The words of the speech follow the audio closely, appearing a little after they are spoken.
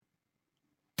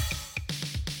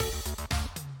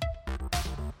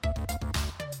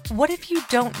What if you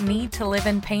don't need to live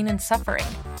in pain and suffering?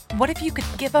 What if you could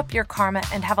give up your karma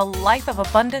and have a life of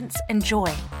abundance and joy?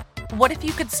 What if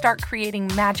you could start creating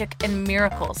magic and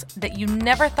miracles that you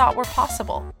never thought were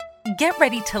possible? Get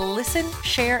ready to listen,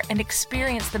 share, and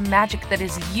experience the magic that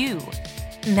is you.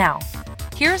 Now,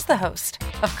 here's the host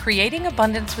of Creating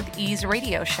Abundance with Ease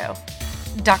radio show,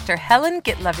 Dr. Helen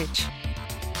Gitlovich.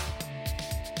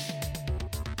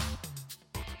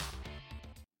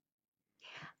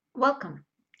 Welcome.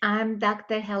 I'm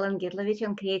Dr. Helen Gitlovich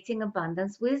on Creating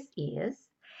Abundance with Ease,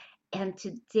 and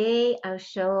today our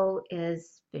show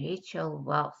is spiritual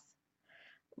wealth.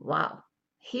 Wow,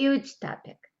 huge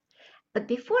topic. But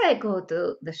before I go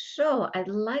to the show, I'd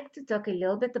like to talk a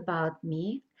little bit about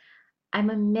me.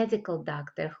 I'm a medical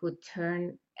doctor who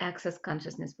turned Access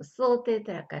Consciousness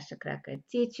Facilitator, Akashic Record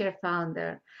teacher,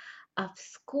 founder of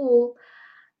School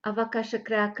of Akashic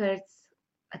Records,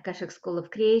 Akashic School of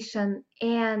Creation,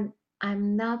 and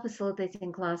I'm now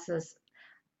facilitating classes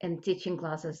and teaching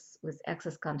classes with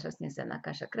Access Consciousness and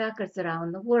Akashic Records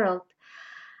around the world,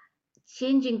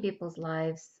 changing people's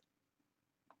lives,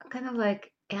 kind of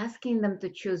like asking them to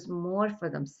choose more for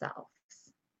themselves.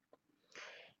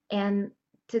 And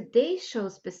today's show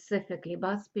specifically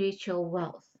about spiritual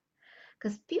wealth,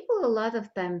 because people a lot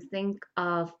of times think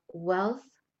of wealth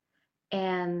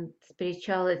and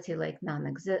spirituality like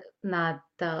not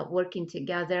working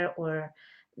together or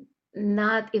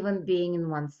not even being in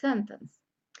one sentence.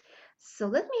 So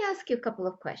let me ask you a couple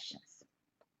of questions.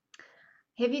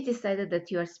 Have you decided that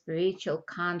you are spiritual,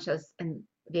 conscious, and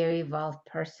very evolved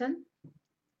person?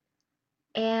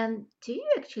 And do you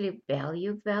actually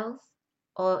value wealth?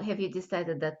 Or have you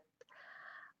decided that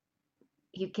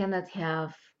you cannot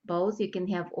have both? You can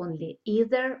have only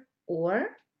either or,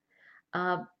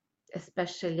 uh,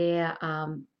 especially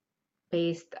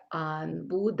based on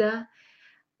Buddha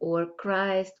or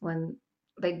Christ, when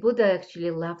like Buddha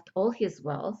actually left all his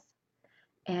wealth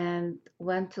and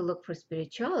went to look for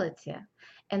spirituality.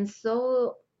 And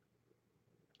so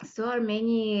are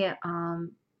many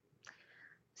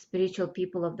spiritual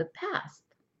people of the past.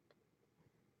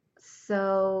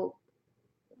 So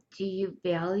do you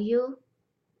value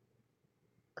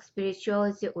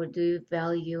spirituality or do you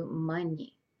value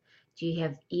money? Do you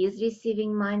have ease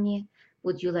receiving money?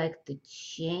 Would you like to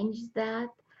change that?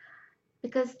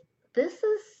 Because this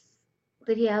is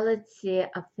the reality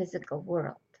of physical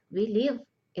world. We live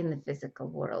in the physical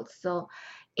world. So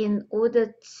in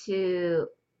order to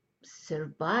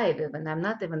survive, even I'm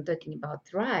not even talking about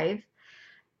thrive,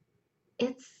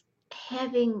 it's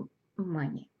having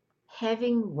money,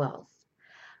 having wealth.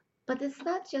 But it's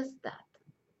not just that,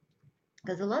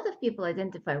 because a lot of people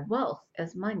identify wealth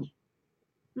as money.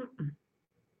 Mm-mm.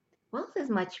 Wealth is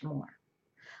much more.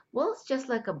 Wealth, just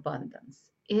like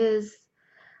abundance, is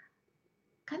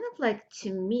kind of like,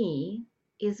 to me,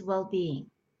 is well-being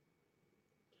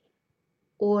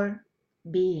or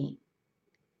being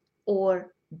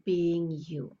or being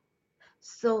you.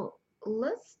 So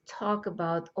let's talk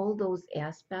about all those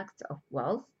aspects of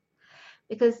wealth,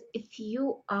 because if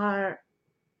you are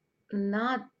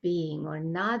not being or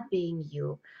not being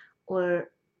you,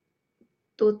 or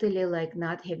totally like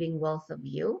not having wealth of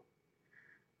you,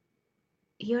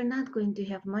 you're not going to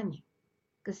have money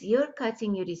because you're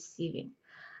cutting your receiving.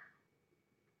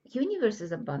 Universe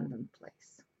is abundant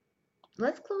place.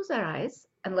 Let's close our eyes,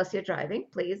 unless you're driving.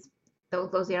 Please don't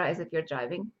close your eyes if you're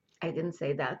driving. I didn't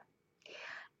say that.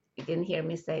 You didn't hear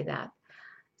me say that.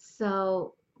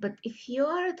 So, but if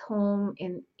you're at home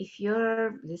and if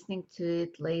you're listening to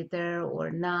it later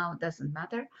or now, doesn't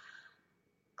matter,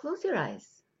 close your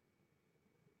eyes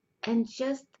and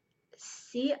just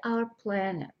see our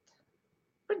planet.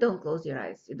 Or don't close your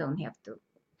eyes, you don't have to.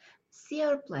 See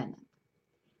our planet,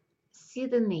 see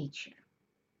the nature,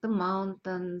 the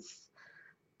mountains,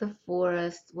 the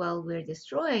forest. Well, we're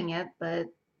destroying it, but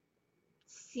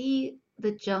see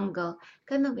the jungle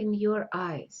kind of in your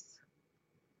eyes.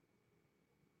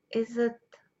 Is it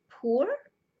poor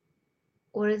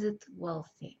or is it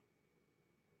wealthy?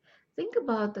 Think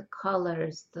about the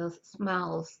colors, the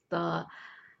smells, the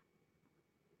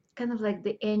kind of like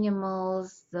the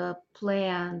animals, the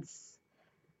plants,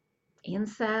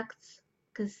 insects,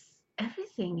 because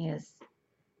everything is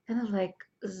kind of like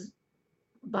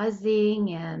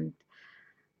buzzing and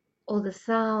all the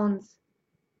sounds.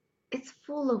 It's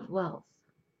full of wealth.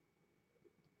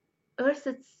 Earth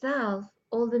itself,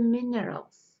 all the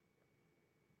minerals,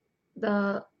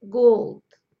 the gold,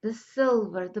 the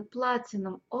silver, the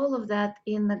platinum, all of that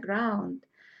in the ground,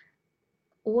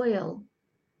 oil,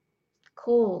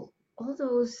 coal, all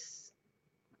those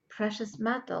precious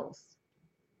metals,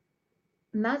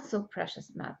 not so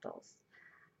precious metals,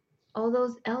 all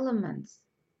those elements.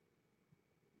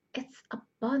 It's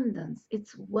abundance,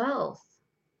 it's wealth.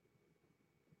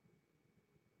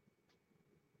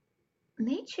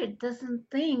 Nature doesn't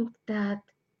think that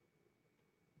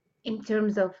in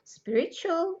terms of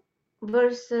spiritual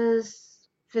versus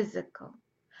physical.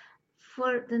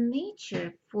 For the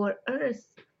nature, for earth,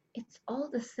 it's all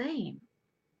the same.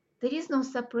 There is no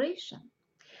separation.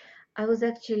 I was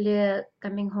actually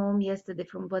coming home yesterday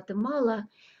from Guatemala,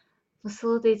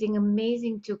 facilitating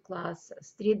amazing 2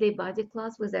 classes, 3-day body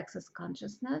class with access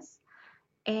consciousness,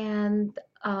 and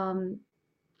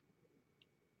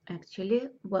actually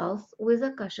wealth with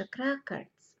Akashic records.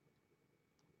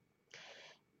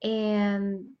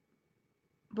 And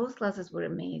both classes were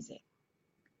amazing.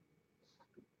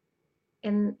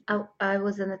 And I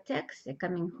was in a taxi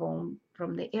coming home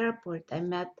from the airport. I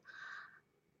met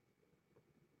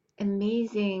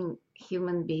amazing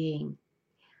human being.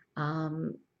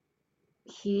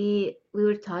 We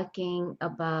were talking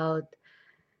about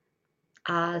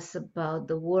us, about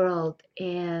the world,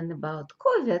 and about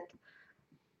COVID.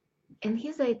 And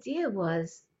his idea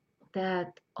was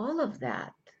that all of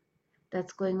that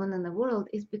that's going on in the world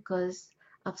is because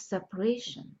of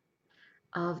separation,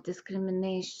 of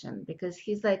discrimination, because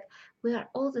he's like, we are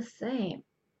all the same.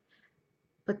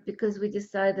 But because we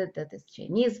decided that it's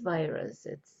Chinese virus,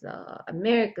 it's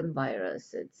American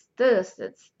virus, it's this,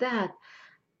 it's that,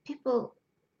 people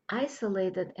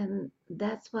isolated, and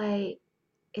that's why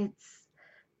it's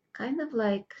kind of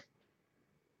like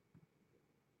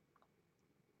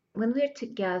when we're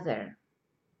together,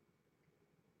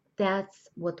 that's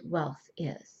what wealth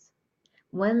is.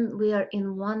 When we are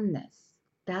in oneness,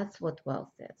 that's what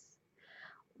wealth is.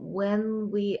 When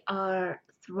we are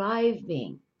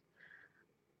thriving,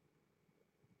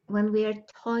 when we are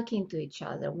talking to each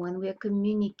other, when we are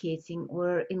communicating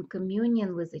or in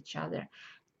communion with each other,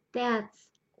 that's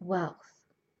wealth.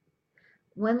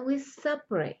 When we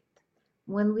separate,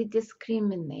 when we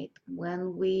discriminate,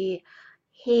 when we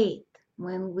hate,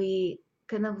 when we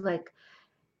kind of like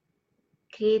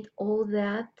create all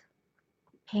that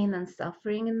pain and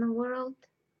suffering in the world,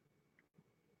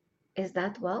 is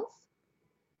that wealth?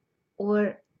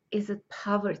 Or is it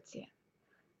poverty?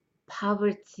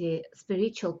 Poverty,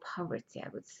 spiritual poverty, I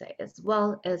would say, as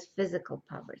well as physical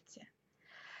poverty.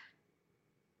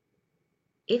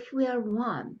 If we are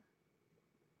one,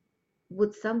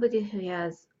 would somebody who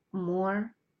has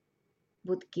more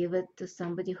would give it to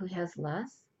somebody who has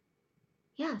less?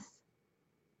 Yes.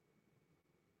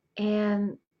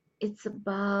 And it's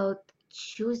about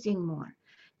choosing more,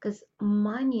 because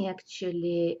money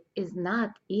actually is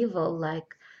not evil like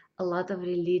a lot of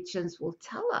religions will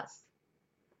tell us,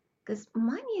 because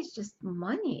money is just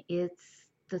money. It's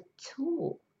the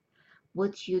tool.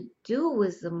 What you do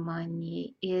with the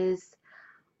money is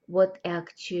what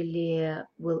actually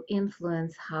will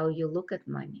influence how you look at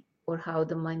money or how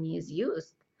the money is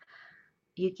used.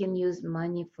 You can use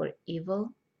money for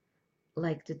evil,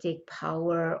 like to take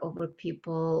power over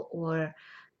people or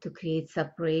to create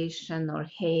separation or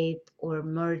hate or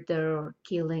murder or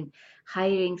killing,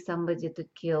 hiring somebody to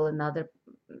kill another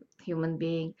human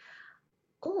being.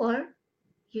 Or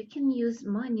you can use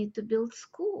money to build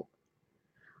school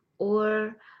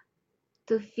or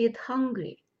to feed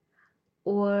hungry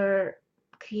or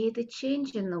create a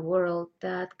change in the world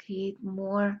that create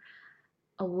more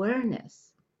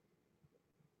awareness,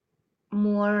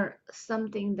 more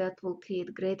something that will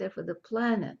create greater for the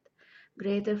planet,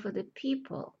 greater for the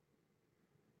people.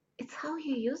 It's how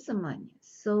you use the money.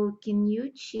 So can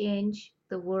you change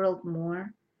the world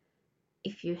more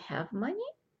if you have money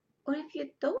or if you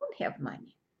don't have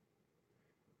money?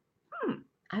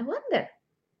 I wonder,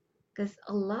 because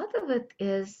a lot of it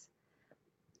is,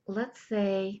 let's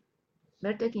say,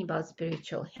 we're talking about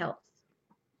spiritual health.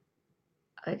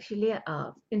 Actually,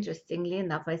 interestingly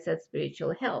enough, I said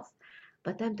spiritual health,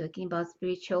 but I'm talking about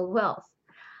spiritual wealth.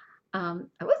 I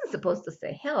wasn't supposed to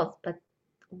say health, but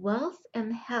wealth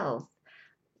and health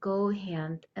go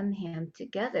hand in hand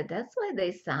together. That's why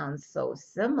they sound so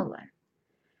similar.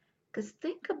 Because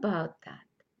think about that.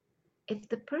 If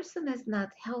the person is not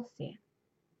healthy,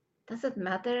 does it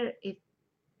matter if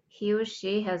he or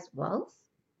she has wealth?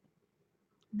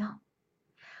 No.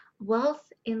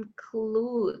 Wealth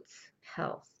includes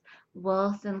health.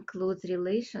 Wealth includes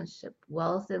relationship.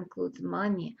 Wealth includes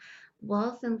money.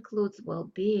 Wealth includes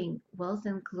well-being. Wealth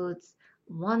includes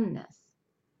oneness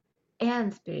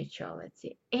and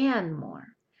spirituality and more.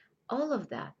 All of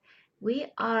that. We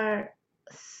are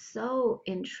so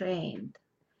entrained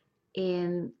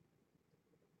in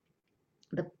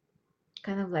the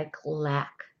kind of like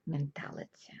lack mentality.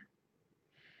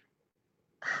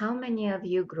 how many of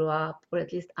you grew up, or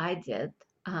at least I did?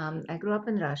 I grew up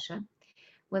in Russia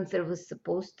when there was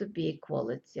supposed to be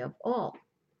equality of all,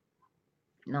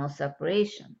 no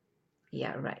separation.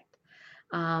 Yeah, right.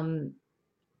 Um,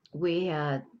 we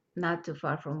had not too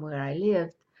far from where I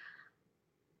lived,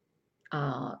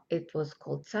 it was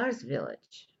called Tsar's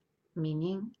Village,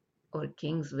 meaning, or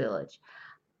King's Village,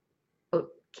 or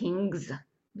King's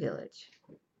Village.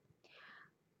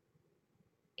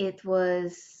 It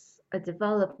was a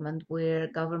development where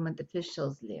government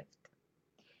officials lived.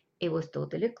 It was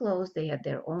totally closed. They had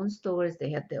their own stores. They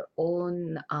had their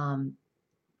own kind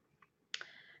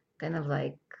of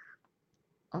like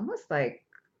almost like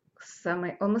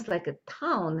almost like a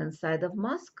town inside of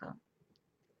Moscow.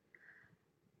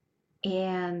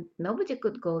 And nobody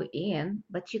could go in,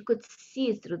 but you could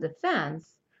see through the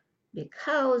fence big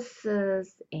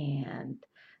houses and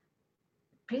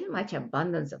pretty much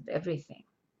abundance of everything.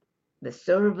 The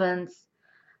servants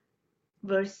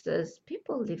versus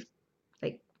people lived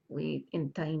like we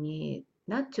in tiny,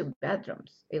 not 2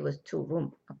 bedrooms. It was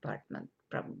 2-room apartment,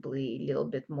 probably a little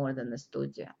bit more than a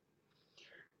studio.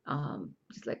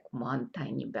 Just like one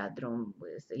tiny bedroom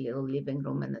with a little living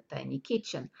room and a tiny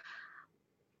kitchen.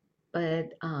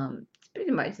 But it's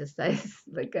pretty much the size,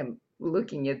 like I'm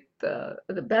looking at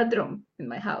the bedroom in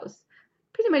my house.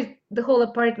 Pretty much the whole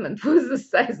apartment was the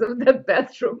size of that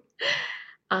bedroom.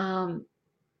 And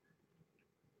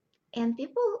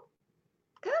people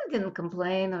kind of didn't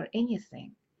complain or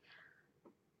anything.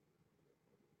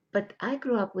 But I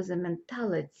grew up with a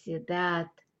mentality that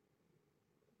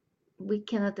we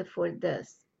cannot afford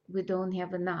this. We don't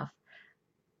have enough.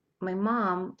 My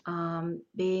mom,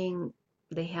 being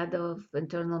the head of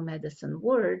internal medicine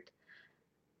ward,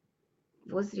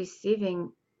 was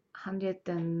receiving I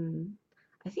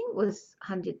think it was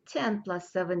 $110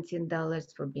 plus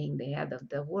 $17 for being the head of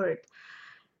the ward.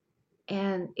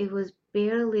 And it was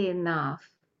barely enough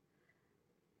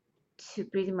to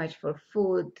pretty much for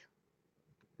food,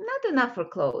 not enough for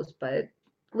clothes, but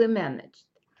we managed.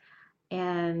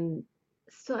 And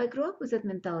so I grew up with that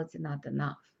mentality, not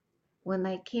enough. When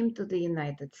I came to the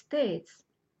United States,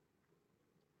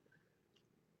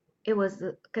 it was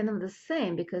kind of the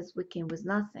same because we came with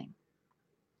nothing.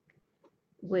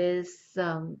 I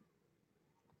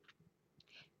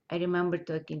remember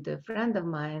talking to a friend of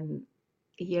mine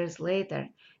years later.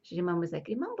 She remembers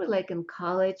remember like in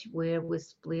college where we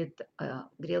split a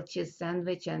grilled cheese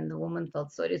sandwich and the woman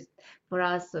felt sorry for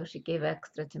us, so she gave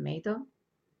extra tomato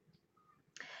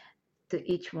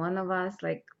to each one of us,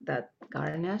 like that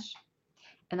garnish.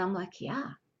 And I'm like,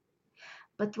 yeah.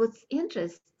 But what's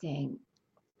interesting,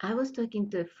 I was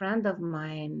talking to a friend of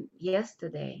mine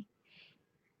yesterday,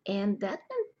 and that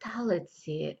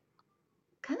mentality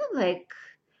kind of like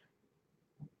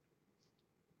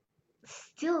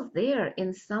still there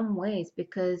in some ways,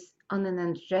 because on an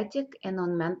energetic and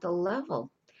on mental level.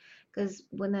 Because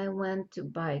when I went to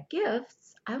buy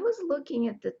gifts, I was looking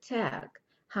at the tag,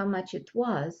 how much it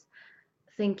was,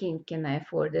 thinking, can I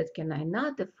afford it? Can I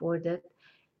not afford it?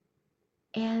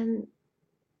 And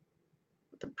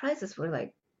the prices were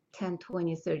like $10,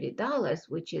 $20, $30,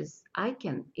 which is I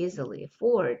can easily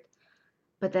afford.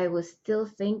 But I was still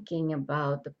thinking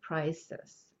about the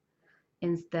prices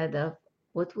instead of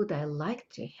what would I like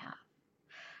to have.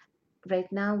 Right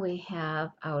now we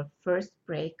have our first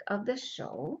break of the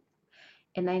show.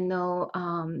 And I know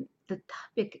the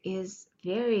topic is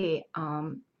very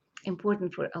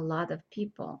important for a lot of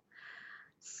people.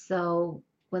 So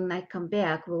when I come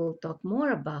back, we'll talk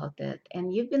more about it.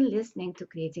 And you've been listening to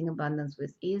Creating Abundance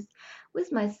with Ease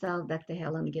with myself, Dr.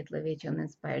 Helen Gitlovich on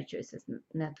Inspired Choices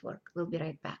Network. We'll be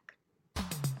right back.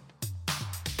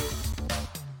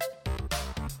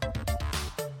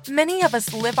 Many of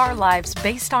us live our lives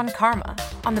based on karma,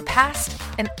 on the past,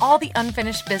 and all the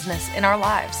unfinished business in our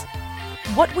lives.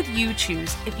 What would you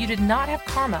choose if you did not have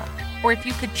karma, or if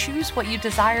you could choose what you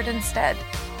desired instead?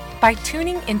 By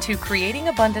tuning into Creating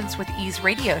Abundance with Ease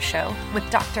radio show with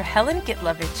Dr. Helen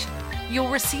Gitlovich, you'll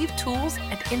receive tools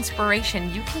and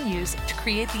inspiration you can use to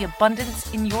create the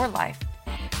abundance in your life.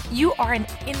 You are an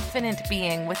infinite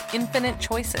being with infinite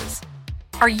choices.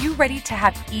 Are you ready to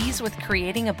have ease with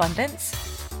creating abundance?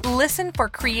 Listen for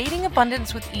Creating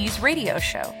Abundance with Ease radio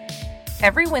show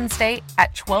every Wednesday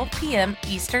at 12 p.m.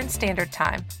 Eastern Standard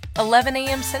Time, 11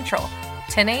 a.m. Central,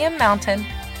 10 a.m. Mountain,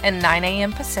 and 9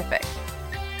 a.m. Pacific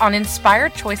on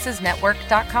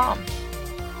InspiredChoicesNetwork.com.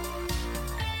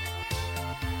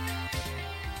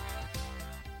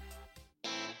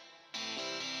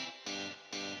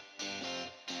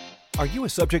 Are you a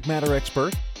subject matter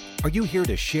expert? Are you here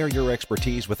to share your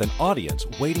expertise with an audience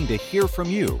waiting to hear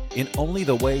from you in only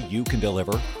the way you can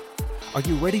deliver? Are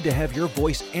you ready to have your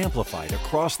voice amplified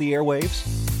across the airwaves?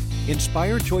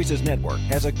 Inspired Choices Network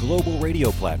has a global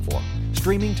radio platform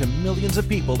streaming to millions of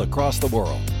people across the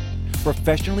world.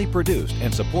 Professionally produced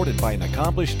and supported by an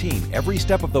accomplished team every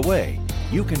step of the way,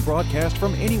 you can broadcast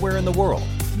from anywhere in the world,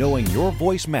 knowing your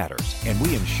voice matters, and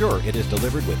we ensure it is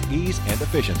delivered with ease and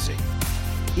efficiency.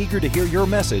 Eager to hear your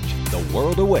message, the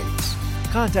world awaits.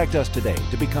 Contact us today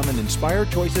to become an Inspired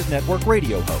Choices Network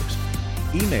radio host.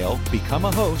 Email become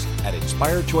a host at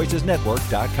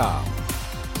inspiredchoicesnetwork.com.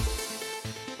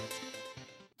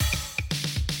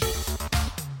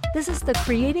 This is the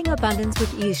Creating Abundance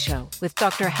with Ease show with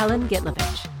Dr. Helen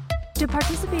Gitlovich. To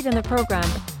participate in the program,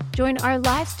 join our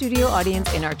live studio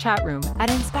audience in our chat room at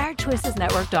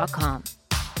inspiredchoicesnetwork.com.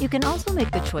 You can also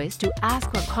make the choice to ask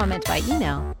or comment by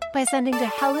email by sending to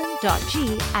helen.g@att.net.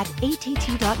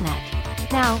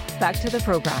 Now, back to the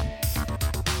program.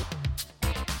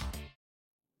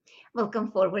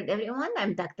 Welcome forward, everyone.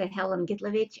 I'm Dr. Helen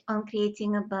Gitlovich on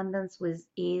Creating Abundance with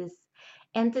Ease.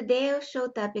 And today our show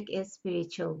topic is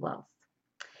spiritual wealth.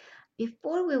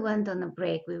 Before we went on a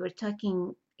break, we were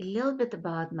talking a little bit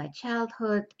about my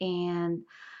childhood, and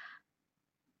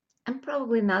I'm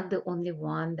probably not the only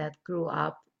one that grew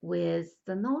up with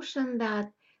the notion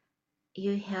that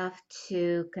you have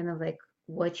to kind of like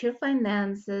watch your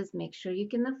finances, make sure you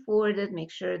can afford it,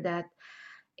 make sure that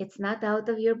it's not out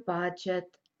of your budget.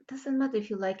 It doesn't matter if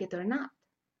you like it or not.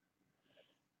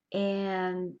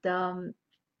 And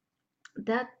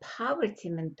that poverty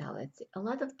mentality a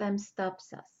lot of times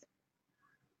stops us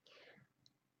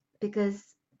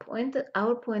because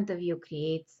our point of view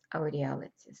creates our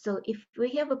reality. So if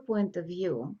we have a point of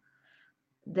view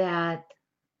that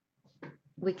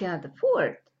we cannot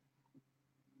afford,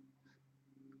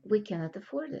 we cannot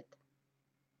afford it.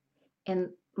 And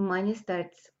money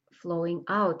starts flowing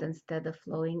out instead of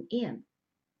flowing in.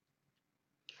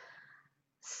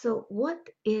 So what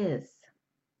is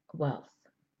wealth?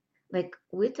 Like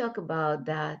we talk about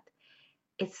that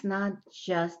it's not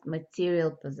just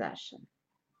material possession,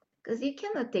 because you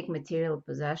cannot take material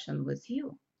possession with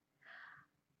you.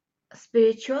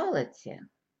 Spirituality.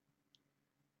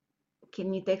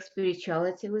 Can you take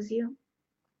spirituality with you?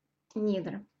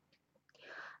 Neither.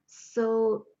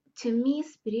 So to me,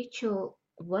 spiritual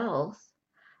wealth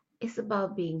is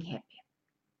about being happy.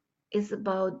 It's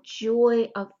about joy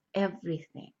of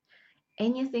everything,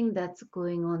 anything that's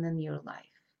going on in your life.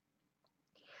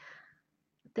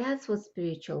 That's what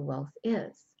spiritual wealth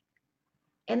is.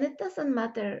 And it doesn't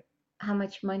matter how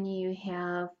much money you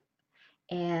have,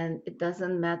 and it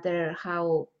doesn't matter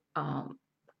how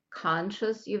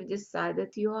conscious you've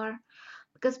decided you are,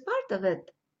 because part of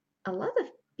it, a lot of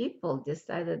people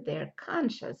decided they're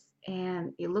conscious,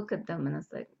 and you look at them and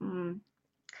it's like,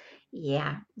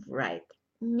 yeah, right,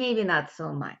 maybe not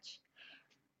so much.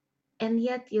 And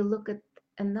yet you look at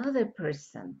another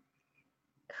person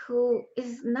who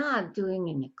is not doing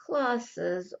any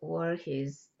classes, or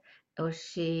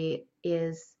she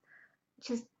is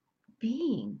just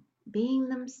being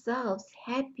themselves,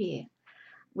 happy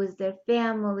with their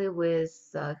family, with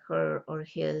her or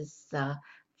his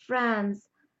friends,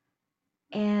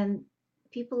 and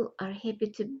people are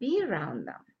happy to be around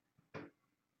them.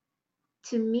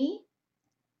 To me,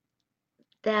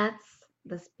 that's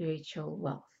the spiritual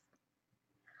wealth.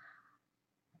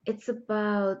 It's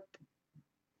about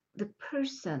the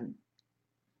person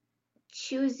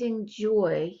choosing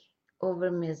joy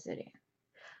over misery,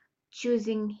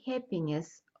 choosing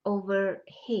happiness over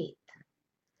hate,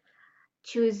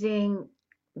 choosing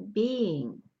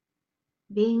being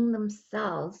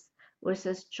themselves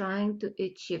versus trying to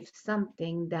achieve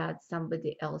something that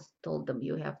somebody else told them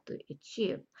you have to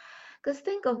achieve. Because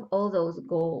think of all those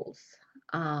goals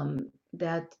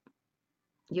that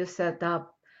you set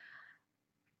up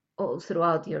all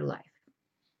throughout your life.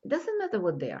 It doesn't matter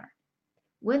what they are.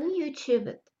 When you achieve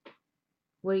it,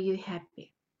 were you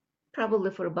happy?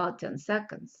 Probably for about 10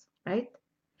 seconds, right?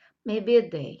 Maybe a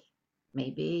day,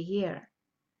 maybe a year.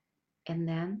 And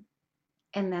then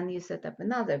you set up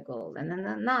another goal, and then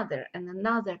another and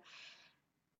another.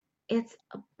 It's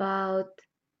about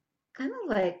kind of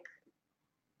like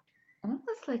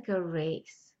almost like a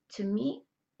race. To me,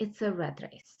 it's a rat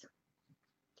race.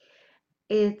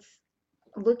 It's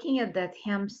looking at that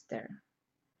hamster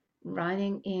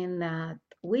running in that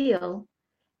wheel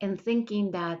and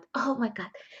thinking that, oh my God,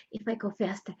 if I go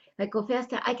faster,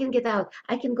 I can get out.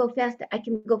 I can go faster. I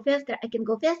can go faster. I can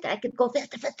go faster. I can go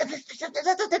faster, faster.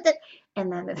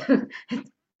 And then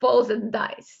it falls and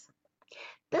dies.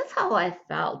 That's how I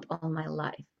felt all my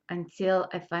life until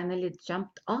I finally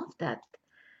jumped off that,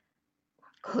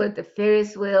 call it the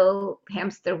Ferris wheel,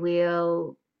 hamster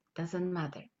wheel, doesn't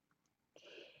matter.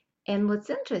 And what's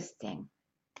interesting,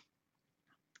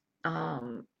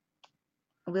 um,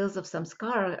 Wheels of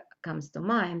Samskara comes to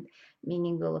mind,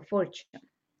 meaning Wheel of Fortune.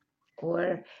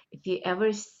 Or if you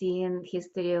ever seen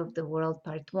History of the World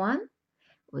Part 1,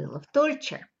 Wheel of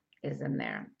Torture is in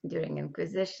there during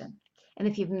Inquisition. And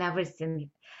if you've never seen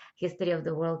History of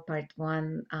the World Part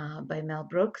 1 by Mel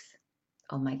Brooks,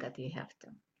 oh my God, you have to.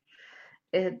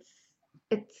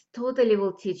 It's totally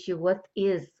will teach you what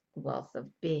is wealth of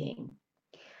being,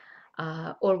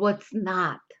 or what's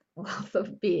not wealth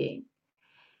of being.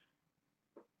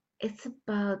 It's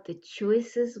about the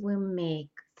choices we make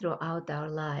throughout our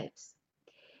lives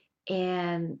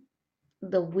and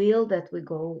the wheel that we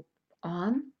go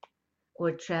on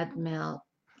or treadmill.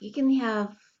 You can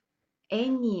have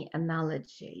any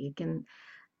analogy. You can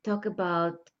talk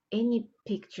about any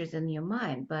pictures in your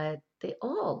mind, but they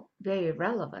all very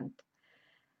relevant.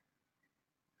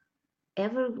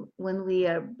 When we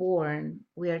are born,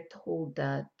 we are told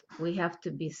that we have to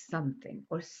be something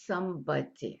or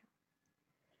somebody.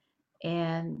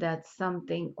 And that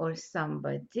something or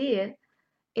somebody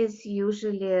is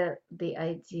usually the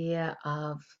idea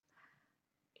of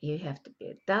you have to be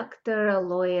a doctor, a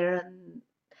lawyer,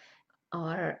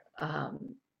 or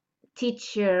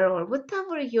teacher, or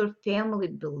whatever your family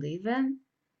believe in.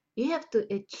 You have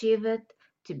to achieve it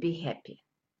to be happy.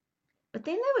 But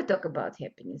they never talk about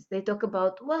happiness. They talk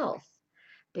about wealth.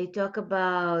 They talk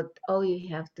about, oh, you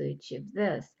have to achieve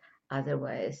this.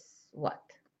 Otherwise, what?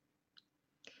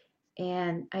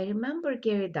 And I remember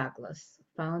Gary Douglas,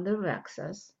 founder of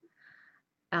Access,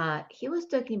 he was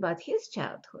talking about his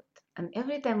childhood. And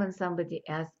every time when somebody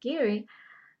asked Gary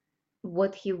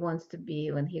what he wants to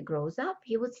be when he grows up,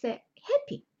 he would say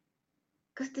happy.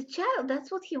 Because the child,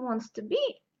 that's what he wants to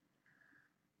be.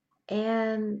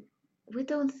 And we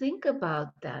don't think about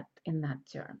that in that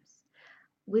terms.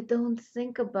 We don't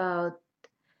think about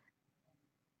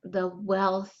the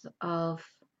wealth of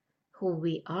who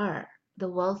we are, the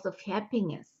wealth of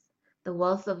happiness, the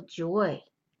wealth of joy.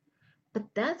 But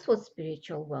that's what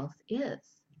spiritual wealth is.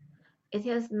 It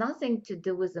has nothing to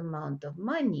do with amount of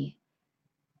money.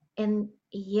 And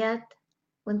yet,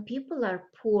 when people are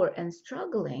poor and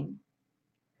struggling,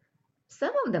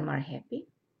 some of them are happy,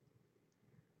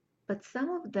 but some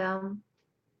of them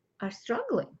are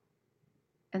struggling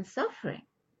and suffering.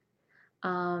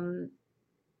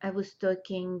 I was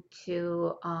talking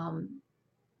to a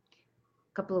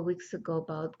couple of weeks ago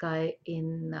about a guy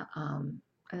in,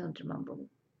 I don't remember,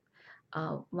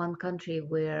 one country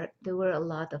where there were a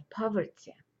lot of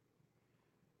poverty.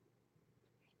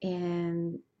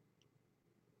 And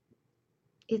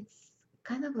it's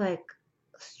kind of like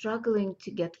struggling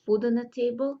to get food on the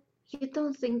table. You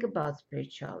don't think about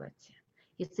spirituality.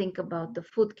 You think about the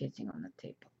food getting on the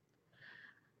table.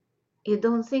 You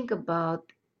don't think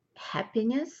about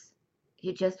happiness.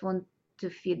 You just want to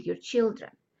feed your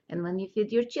children. And when you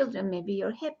feed your children, maybe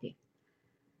you're happy.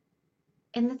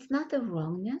 And it's not a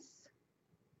wrongness.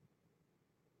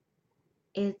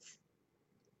 It's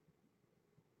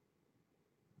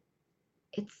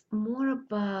more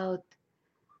about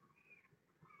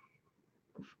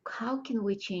how can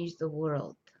we change the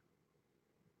world?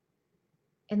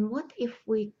 And what if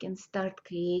we can start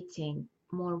creating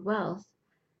more wealth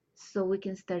so we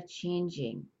can start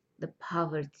changing the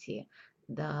poverty,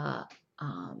 the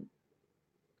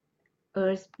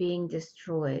earth being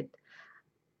destroyed,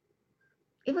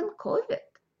 even COVID?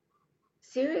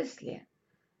 Seriously,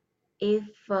 if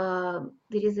there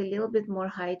is a little bit more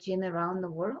hygiene around the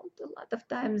world, a lot of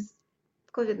times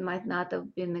COVID might not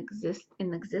have been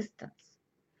in existence.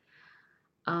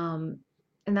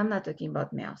 And I'm not talking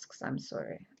about masks, I'm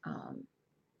sorry. I'm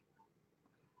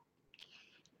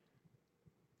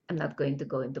not going to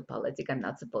go into politics. I'm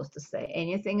not supposed to say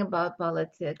anything about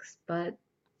politics, but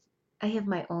I have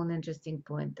my own interesting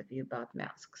point of view about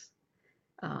masks.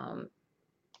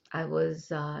 I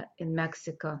was in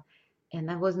Mexico and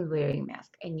I wasn't wearing a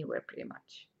mask anywhere pretty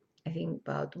much. I think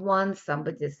about once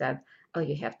somebody said, oh,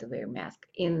 you have to wear a mask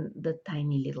in the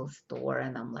tiny little store.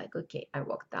 And I'm like, okay, I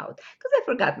walked out because I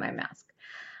forgot my mask.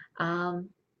 I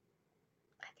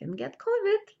didn't get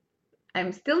COVID.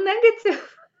 I'm still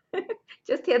negative.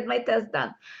 Just had my test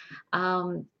done.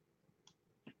 I'm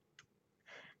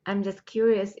just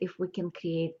curious if we can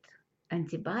create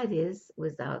antibodies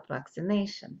without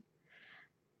vaccination.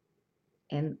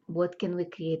 And what can we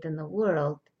create in the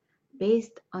world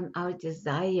based on our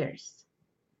desires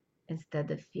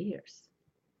instead of fears?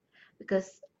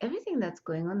 Because everything that's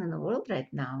going on in the world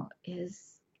right now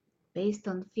is based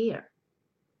on fear.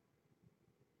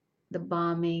 The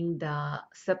bombing, the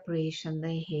separation,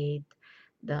 the hate,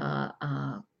 the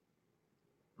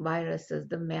viruses,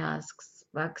 the masks,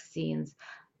 vaccines,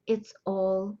 it's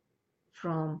all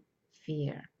from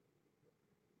fear.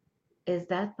 Is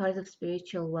that part of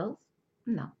spiritual wealth?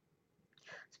 No.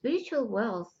 Spiritual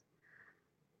wealth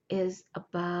is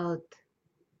about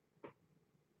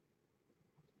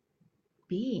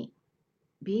being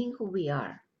who we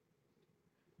are.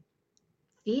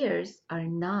 Fears are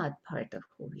not part of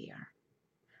who we are.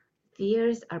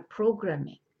 Fears are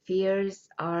programming. Fears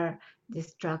are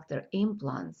destructor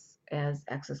implants, as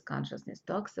Access Consciousness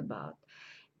talks about.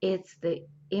 It's the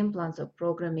implants of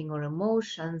programming or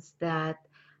emotions that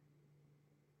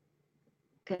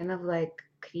kind of like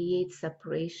create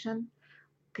separation,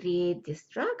 create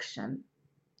distraction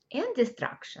and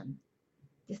destruction.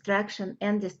 Distraction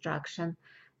and destruction.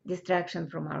 Distraction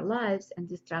from our lives and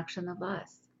distraction of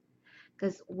us.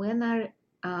 Because when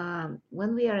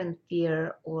we are in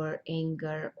fear or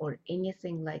anger or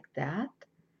anything like that,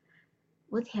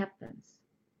 what happens?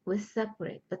 We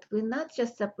separate, but we not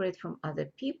just separate from other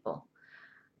people,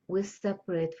 we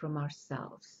separate from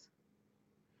ourselves.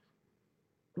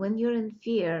 When you're in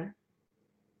fear,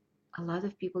 a lot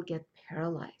of people get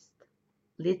paralyzed,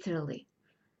 literally.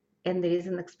 And there is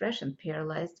an expression,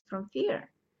 paralyzed from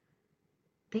fear.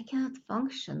 They cannot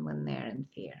function when they're in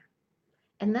fear.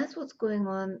 And that's what's going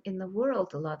on in the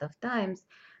world a lot of times.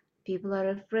 People are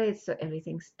afraid, so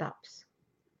everything stops.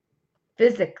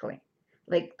 Physically,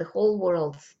 like the whole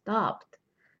world stopped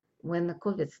when the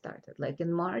COVID started. Like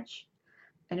in March,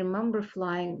 I remember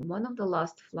flying one of the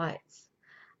last flights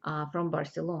from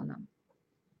Barcelona,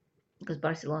 because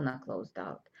Barcelona closed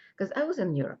out. Because I was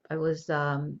in Europe. I was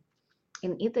in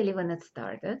Italy when it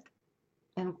started.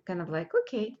 And kind of like,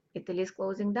 okay, Italy is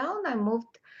closing down. I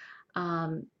moved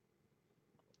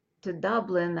to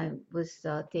Dublin. I was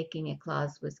taking a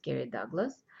class with Gary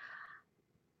Douglas.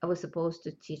 I was supposed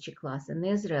to teach a class in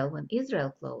Israel when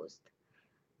Israel closed.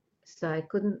 So I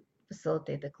couldn't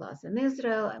facilitate the class in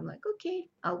Israel. I'm like, okay,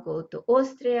 I'll go to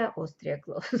Austria. Austria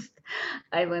closed.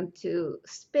 I went to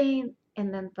Spain,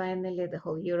 and then finally the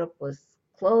whole Europe was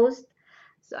closed.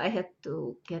 So I had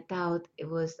to get out. It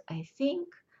was, I think,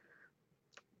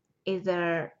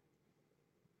 either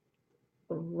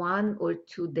 1 or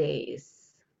 2 days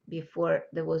before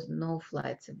there was no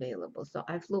flights available. So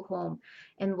I flew home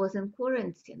and was in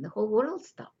quarantine. The whole world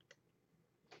stopped.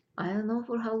 I don't know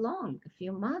for how long, a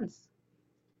few months.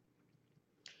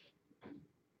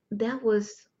 That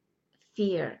was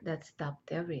fear that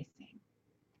stopped everything.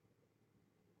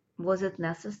 Was it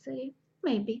necessary?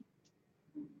 Maybe.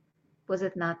 Was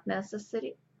it not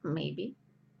necessary? Maybe.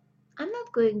 I'm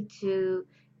not going to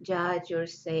judge or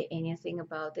say anything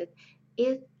about it.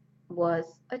 It was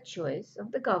a choice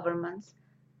of the governments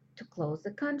to close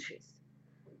the countries.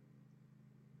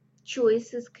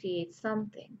 Choices create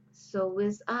something. So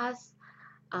with us,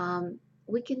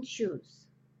 we can choose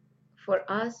for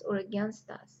us or against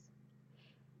us.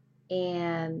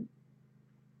 And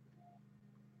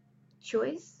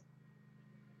choice.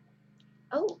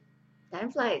 Oh,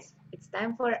 time flies. It's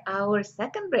time for our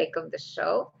second break of the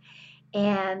show.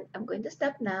 And I'm going to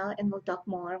stop now, and we'll talk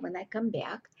more when I come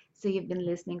back. So you've been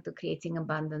listening to Creating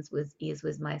Abundance with Ease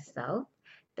with myself,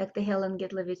 Dr. Helen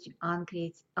Gitlovich on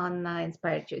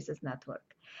Inspired Choices Network.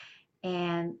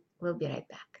 And we'll be right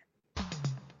back.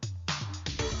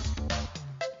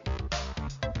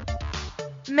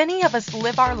 Many of us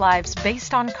live our lives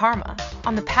based on karma,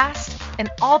 on the past, and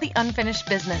all the unfinished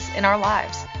business in our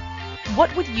lives.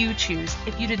 What would you choose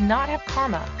if you did not have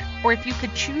karma, or if you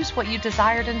could choose what you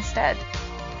desired instead?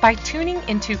 By tuning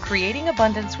into Creating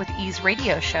Abundance with Ease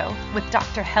radio show with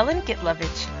Dr. Helen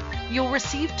Gitlovich, you'll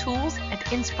receive tools and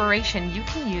inspiration you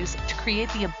can use to create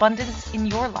the abundance in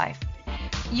your life.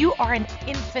 You are an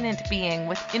infinite being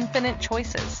with infinite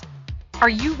choices. Are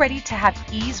you ready to have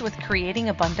ease with creating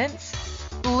abundance?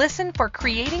 Listen for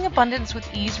Creating Abundance with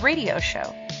Ease radio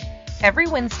show every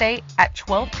Wednesday at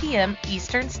 12 p.m.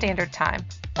 Eastern Standard Time,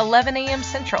 11 a.m.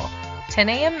 Central, 10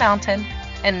 a.m. Mountain,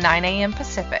 and 9 a.m.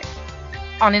 Pacific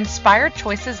on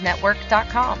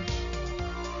InspiredChoicesNetwork.com.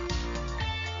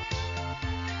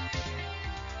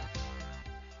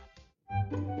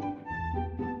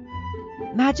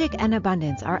 Magic and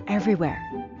abundance are everywhere.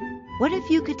 What if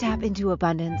you could tap into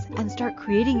abundance and start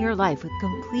creating your life with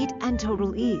complete and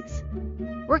total ease?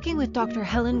 Working with Dr.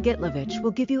 Helen Gitlovich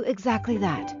will give you exactly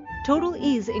that, total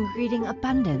ease in creating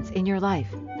abundance in your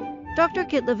life. Dr.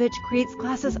 Gitlovich creates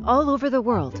classes all over the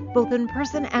world, both in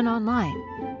person and online.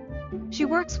 She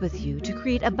works with you to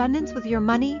create abundance with your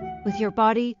money, with your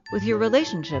body, with your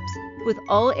relationships, with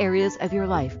all areas of your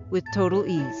life with total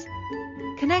ease.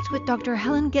 Connect with Dr.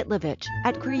 Helen Gitlovich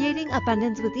at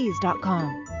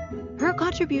creatingabundancewithease.com. Her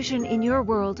contribution in your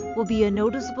world will be a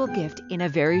noticeable gift in a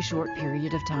very short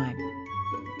period of time.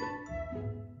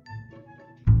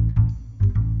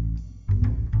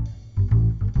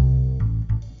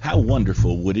 How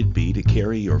wonderful would it be to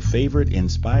carry your favorite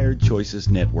Inspired Choices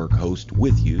Network host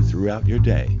with you throughout your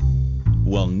day?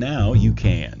 Well, now you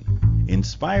can.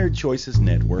 Inspired Choices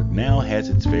Network now has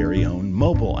its very own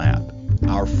mobile app.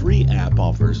 Our free app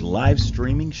offers live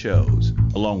streaming shows,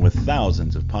 along with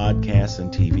thousands of podcasts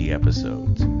and TV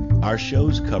episodes. Our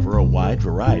shows cover a wide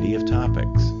variety of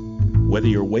topics. Whether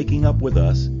you're waking up with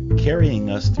us, carrying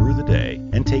us through the day,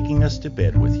 and taking us to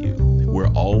bed with you, we're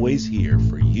always here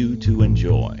for you to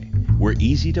enjoy. We're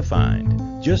easy to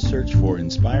find. Just search for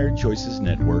Inspired Choices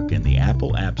Network in the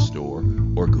Apple App Store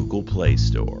or Google Play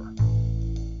Store.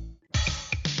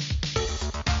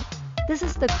 This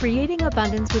is the Creating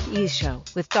Abundance with Ease show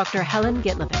with Dr. Helen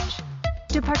Gitlovich.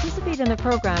 To participate in the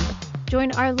program,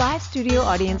 join our live studio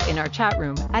audience in our chat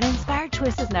room at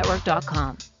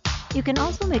inspiredchoicesnetwork.com. You can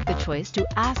also make the choice to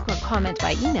ask or comment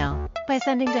by email by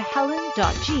sending to helen.g@att.net.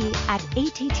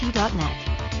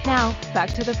 Now,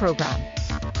 back to the program.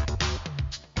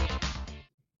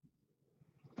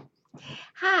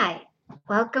 Hi,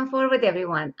 welcome forward,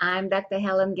 everyone. I'm Dr.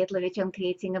 Helen Gitlovich on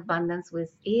Creating Abundance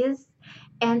with Ease,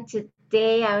 and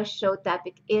today our show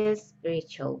topic is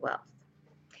spiritual wealth.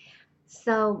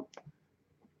 So,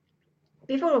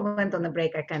 before we went on the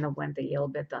break, I kind of went a little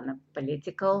bit on a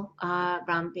political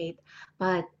rampage,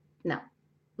 but no,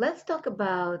 let's talk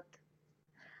about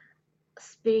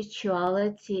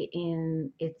spirituality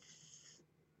in its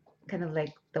kind of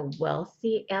like the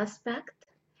wealthy aspect.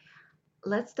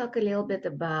 Let's talk a little bit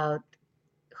about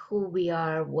who we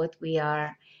are, what we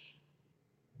are.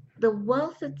 The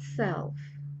wealth itself,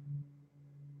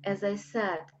 as I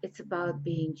said, it's about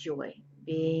being joy,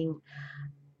 being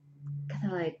kind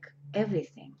of like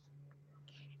everything.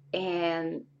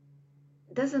 And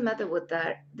it doesn't matter what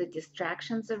are the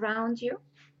distractions around you.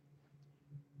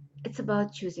 It's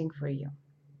about choosing for you.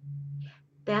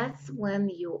 That's when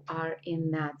you are in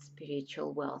that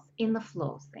spiritual wealth, in the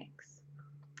flow of things.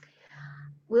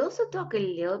 We also talk a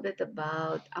little bit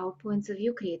about our points of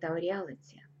view create our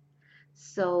reality.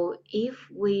 So if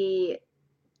we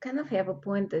kind of have a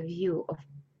point of view of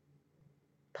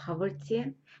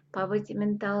poverty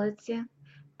mentality,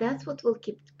 that's what will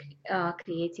keep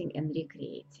creating and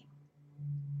recreating.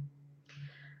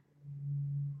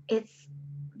 It's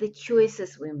the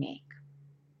choices we make.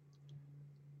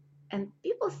 And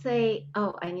people say,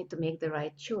 oh, I need to make the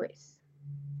right choice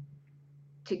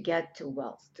to get to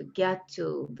wealth, to get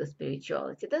to the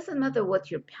spirituality. It doesn't matter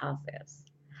what your path is.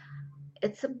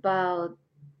 It's about,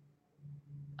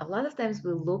 a lot of times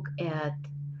we look at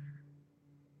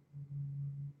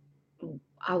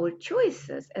our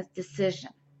choices as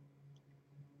decision.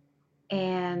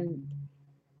 And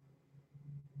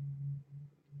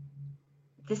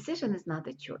decision is not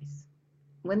a choice.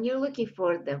 When you're looking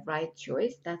for the right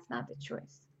choice, that's not a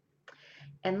choice.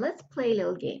 And let's play a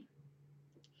little game.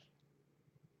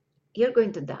 You're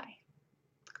going to die.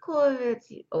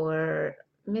 COVID or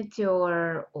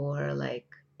meteor or like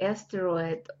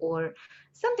asteroid or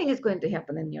something is going to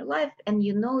happen in your life, and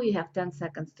you know you have 10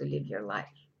 seconds to live your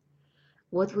life.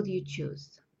 What would you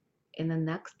choose in the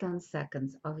next 10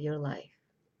 seconds of your life?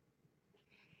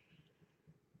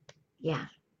 Yeah.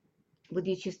 Would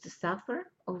you choose to suffer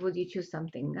or would you choose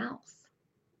something else?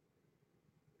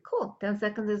 Cool. 10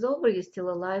 seconds is over. You're still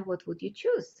alive. What would you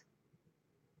choose?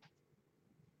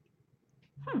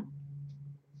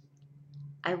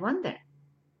 I wonder.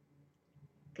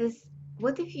 Because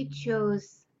what if you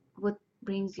chose what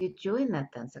brings you joy in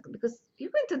that 10 seconds? Because you're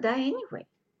going to die anyway.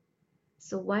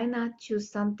 So why not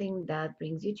choose something that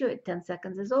brings you joy? 10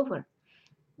 seconds is over.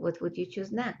 What would you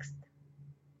choose next?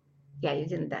 Yeah, you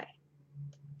didn't die.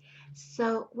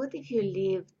 So what if you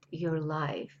lived your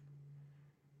life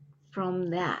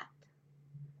from that?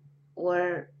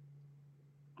 Or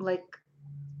like,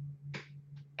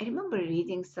 I remember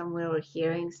reading somewhere or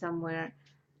hearing somewhere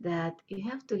that you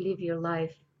have to live your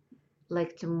life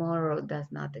like tomorrow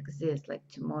does not exist, like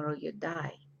tomorrow you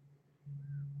die.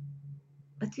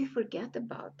 But we forget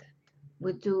about it.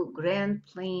 We do grand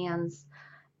plans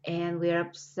and we're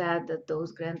upset that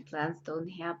those grand plans don't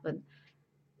happen.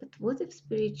 But what if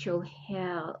spiritual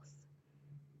health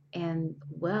and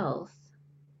wealth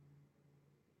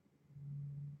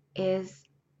is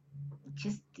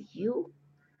just you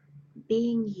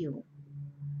being you?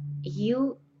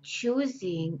 You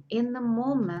choosing in the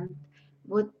moment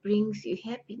what brings you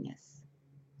happiness.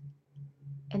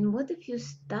 And what if you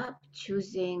stop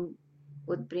choosing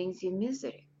what brings you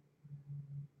misery?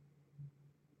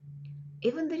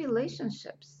 Even the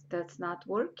relationships, that's not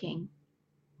working,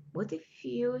 what if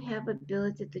you have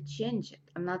ability to change it?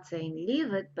 I'm not saying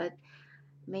leave it, but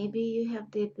maybe you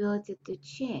have the ability to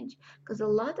change, because a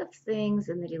lot of things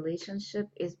in the relationship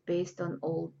is based on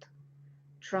old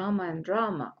trauma and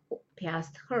drama,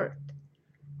 past hurt.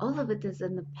 All of it is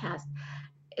in the past.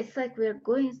 It's like we're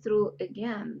going through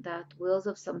again that wheels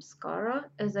of samskara,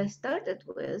 as I started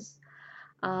with,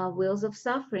 wheels of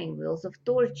suffering, wheels of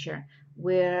torture,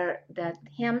 where that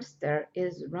hamster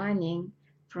is running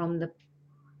from the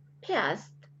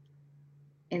past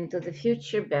into the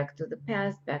future, back to the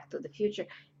past, back to the future,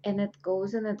 and it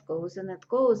goes and it goes and it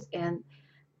goes. And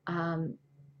um,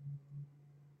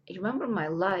 you remember my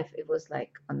life, it was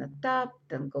like on the top,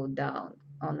 then go down,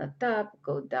 on the top,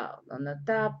 go down, on the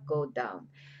top, go down.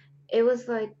 It was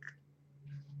like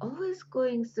always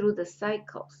going through the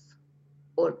cycles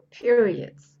or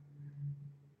periods.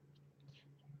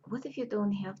 What if you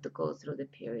don't have to go through the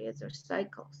periods or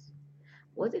cycles?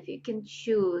 What if you can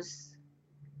choose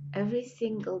every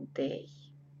single day?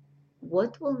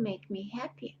 What will make me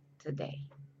happy today?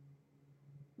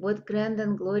 What grand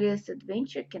and glorious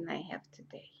adventure can I have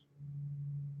today?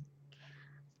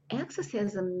 Access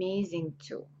has amazing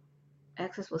tool.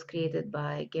 Access was created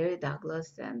by Gary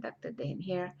Douglas and Dr. Dan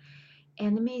Hare.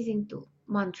 An amazing tool,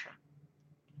 mantra.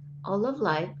 All of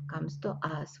life comes to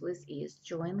us with ease,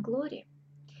 joy, and glory.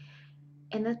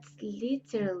 And it's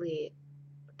literally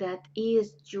that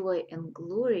ease, joy, and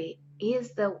glory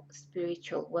is the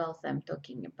spiritual wealth I'm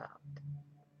talking about.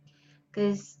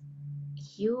 Because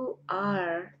you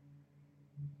are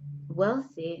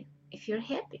wealthy if you're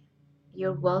happy.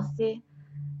 You're wealthy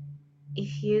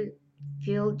if you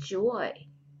feel joy,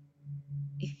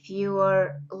 if you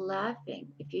are laughing,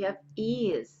 if you have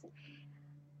ease.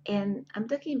 And I'm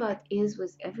talking about ease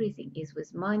with everything, ease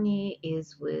with money,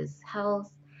 ease with health,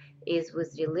 ease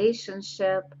with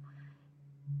relationship.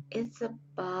 It's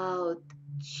about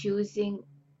choosing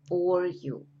for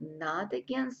you, not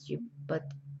against you, but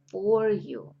for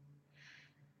you.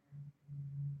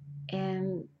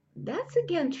 And that's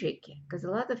again tricky, because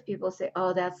a lot of people say,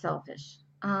 oh, that's selfish.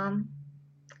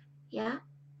 Yeah,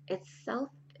 it's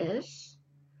selfish,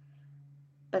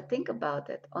 but think about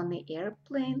it. On the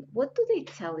airplane, what do they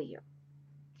tell you?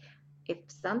 If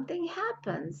something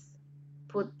happens,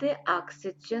 put the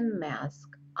oxygen mask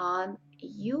on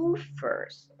you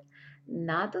first,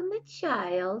 not on the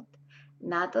child,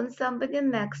 not on somebody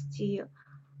next to you,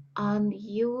 on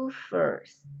you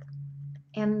first,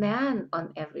 and then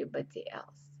on everybody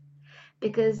else.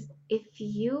 Because if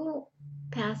you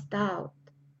passed out,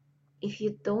 if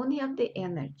you don't have the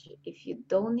energy, if you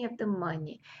don't have the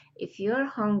money, if you're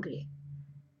hungry,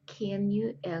 can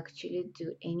you actually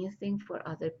do anything for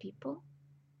other people?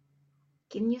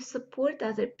 Can you support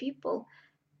other people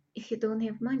if you don't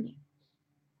have money?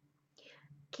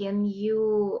 Can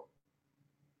you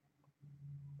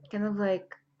kind of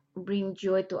like bring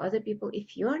joy to other people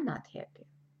if you're not happy?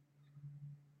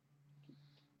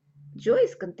 Joy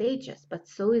is contagious, but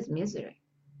so is misery.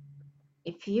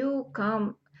 If you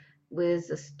come with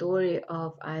a story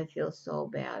of, I feel so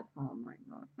bad, oh my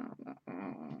God,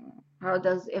 how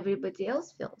does everybody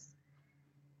else feel?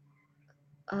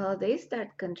 They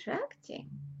start contracting.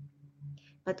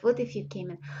 But what if you came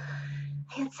in,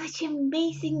 I had such an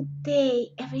amazing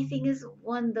day, everything is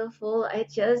wonderful, I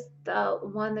just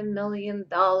won $1 million,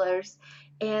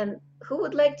 and who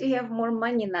would like to have more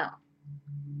money now?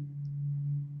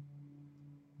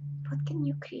 What can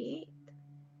you create?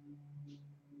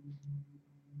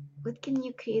 What can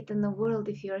you create in the world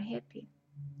if you're happy?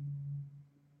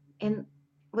 And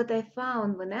what I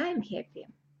found when I'm happy,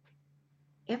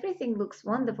 everything looks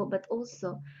wonderful, but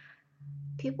also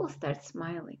people start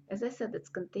smiling. As I said, it's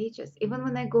contagious. Even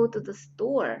when I go to the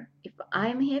store, if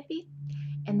I'm happy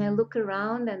and I look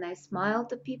around and I smile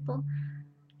to people,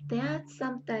 that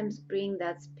sometimes brings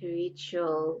that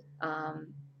spiritual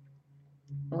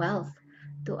wealth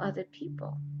to other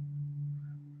people.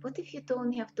 What if you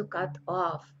don't have to cut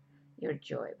off your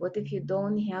joy? What if you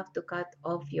don't have to cut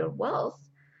off your wealth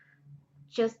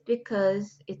just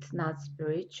because it's not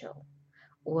spiritual,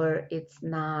 or it's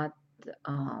not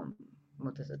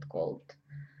what is it called,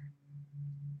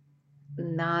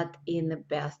 not in the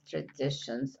best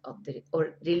traditions of the,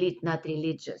 or really not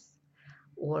religious,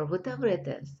 or whatever it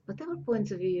is, whatever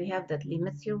points of view you have that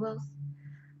limits your wealth?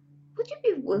 Would you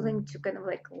be willing to kind of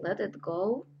like let it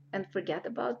go and forget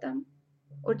about them,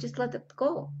 or just let it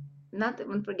go, not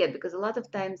even forget? Because a lot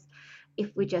of times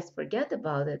if we just forget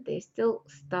about it, they still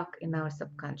stuck in our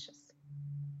subconscious.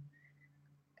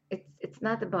 It's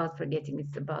not about forgetting,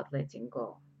 it's about letting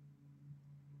go.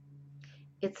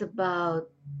 It's about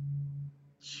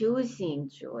choosing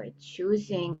joy,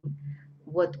 choosing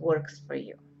what works for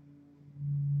you.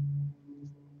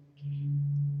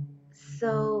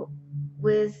 So,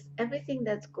 with everything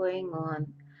that's going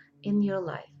on in your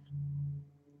life,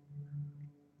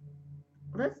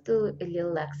 let's do a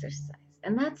little exercise.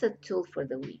 And that's a tool for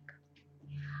the week.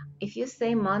 If you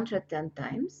say mantra 10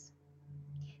 times,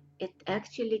 it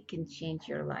actually can change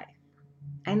your life.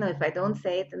 I know if I don't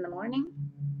say it in the morning,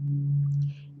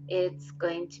 it's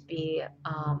going to be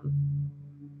kind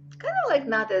of like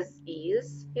not as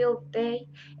ease-filled day.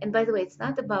 And by the way, it's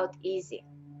not about easy.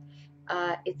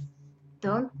 It's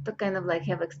don't kind of like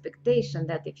have expectation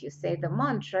that if you say the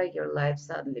mantra, your life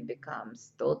suddenly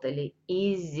becomes totally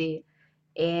easy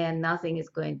and nothing is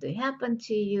going to happen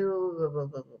to you. Blah, blah,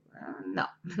 blah, blah. No,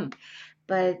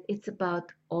 but it's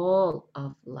about all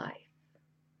of life,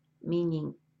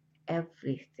 meaning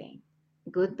everything,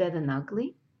 good, bad, and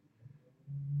ugly,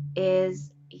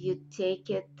 is you take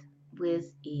it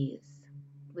with ease,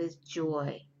 with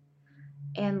joy,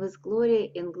 and with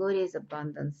glory, in glorious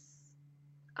abundance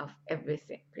of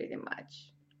everything, pretty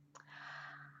much.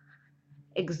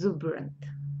 Exuberant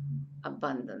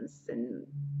abundance and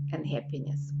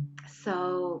happiness.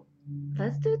 So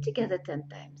let's do it together 10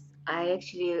 times. I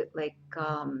actually like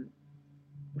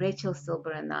Rachel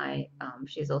Silver and I,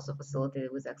 she's also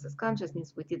facilitated with Access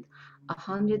Consciousness. We did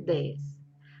 100 days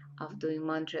of doing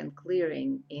mantra and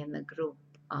clearing in a group,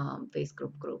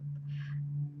 Facebook group,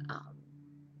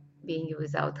 Being You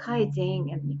Without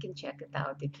Hiding, and you can check it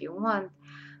out if you want.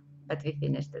 But we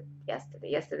finished it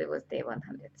yesterday. Yesterday was day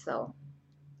 100. So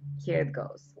here it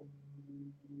goes.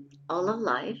 All of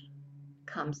life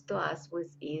comes to us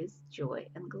with ease, joy,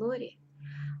 and glory.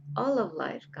 All of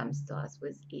life comes to us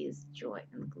with ease, joy,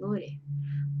 and glory.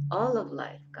 All of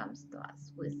life comes to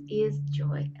us with ease,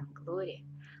 joy, and glory.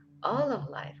 All of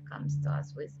life comes to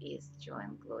us with ease, joy,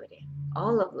 and glory.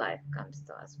 All of life comes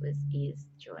to us with ease,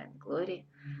 joy, and glory.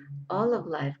 All of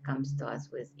life comes to us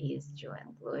with ease, joy,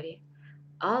 and glory.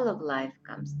 All of life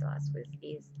comes to us with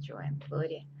ease, joy, and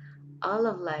glory. All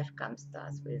of life comes to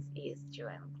us with ease,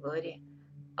 joy, and glory.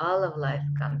 All of life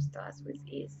comes to us with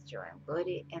ease, joy, and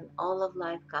glory. And all of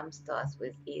life comes to us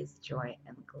with ease, joy,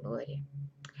 and glory.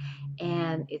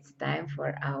 And it's time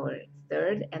for our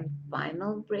third and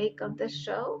final break of the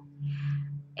show.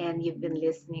 And you've been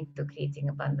listening to Creating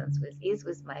Abundance with Ease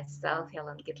with myself,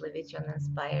 Helen Gitlovich, on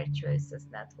Inspired Choices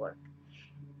Network.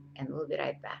 And we'll be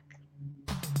right back.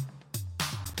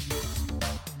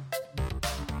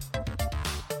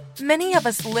 Many of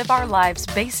us live our lives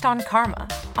based on karma,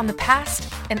 on the past,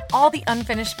 and all the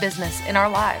unfinished business in our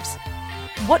lives.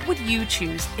 What would you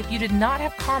choose if you did not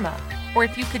have karma, or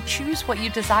if you could choose what you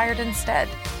desired instead?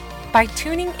 By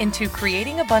tuning into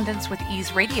Creating Abundance with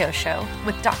Ease radio show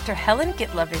with Dr. Helen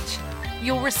Gitlovich,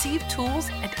 you'll receive tools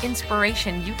and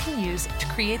inspiration you can use to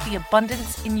create the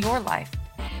abundance in your life.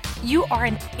 You are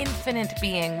an infinite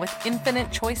being with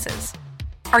infinite choices.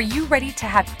 Are you ready to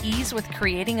have ease with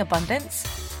creating abundance?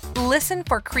 Listen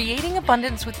for Creating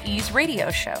Abundance with Ease radio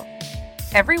show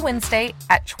every Wednesday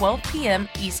at 12 p.m.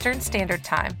 Eastern Standard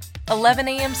Time, 11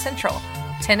 a.m. Central,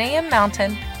 10 a.m.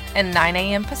 Mountain, and 9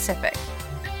 a.m. Pacific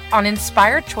on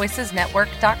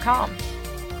InspiredChoicesNetwork.com.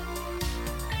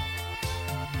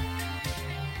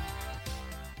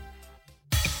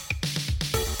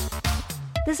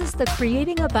 This is the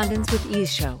Creating Abundance with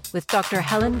Ease show with Dr.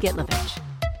 Helen Gitlovich.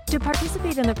 To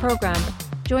participate in the program,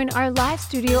 join our live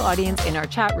studio audience in our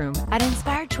chat room at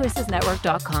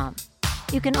InspiredChoicesNetwork.com.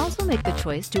 You can also make the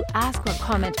choice to ask or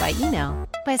comment by email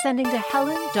by sending to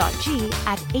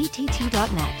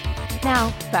helen.g@att.net.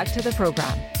 Now, back to the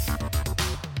program.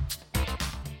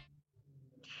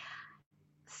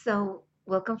 So,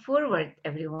 welcome forward,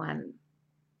 everyone.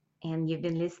 And you've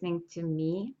been listening to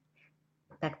me,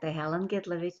 Dr. Helen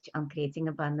Gitlovich, on Creating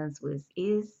Abundance with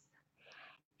Ease.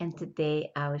 And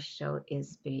today our show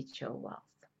is Spiritual Wealth.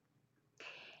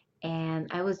 And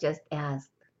I was just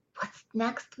asked, what's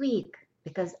next week?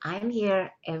 Because I'm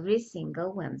here every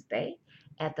single Wednesday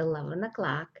at 11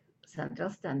 o'clock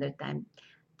Central Standard Time,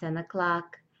 10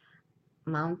 o'clock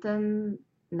Mountain,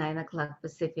 9 o'clock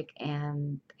Pacific,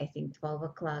 and I think 12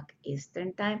 o'clock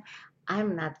Eastern Time.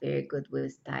 I'm not very good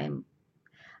with time.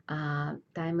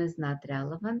 Time is not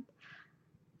relevant.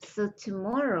 So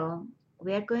tomorrow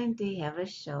we are going to have a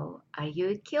show, Are You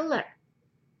a Killer?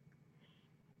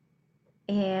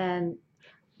 And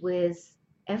with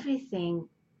everything,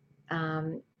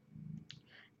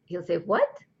 you'll say, what?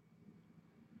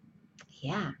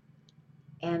 Yeah.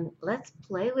 And let's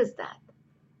play with that.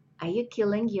 Are you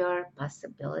killing your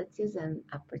possibilities and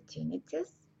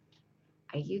opportunities?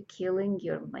 Are you killing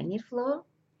your money flow?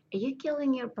 Are you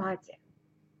killing your body?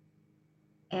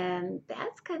 And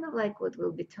that's kind of like what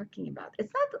we'll be talking about.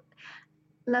 It's not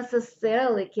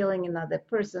necessarily killing another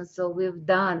person. So we've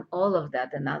done all of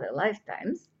that in other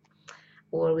lifetimes,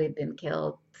 or we've been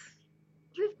killed.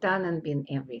 We've done and been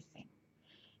everything.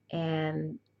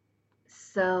 And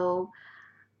so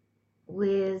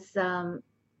with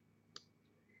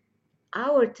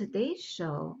our today's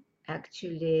show,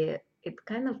 actually, it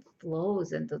kind of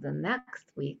flows into the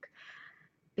next week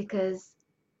because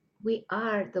we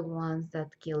are the ones that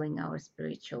killing our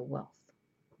spiritual wealth.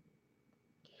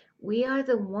 We are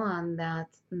the one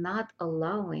that's not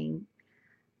allowing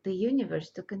the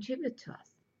universe to contribute to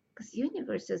us because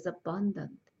universe is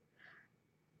abundant.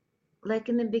 Like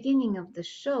in the beginning of the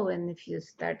show, and if you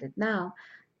started now,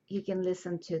 you can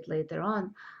listen to it later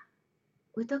on.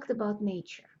 We talked about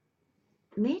nature.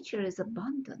 Nature is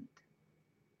abundant.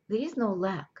 There is no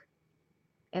lack,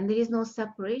 and there is no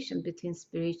separation between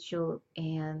spiritual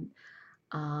and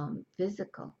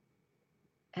physical.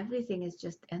 Everything is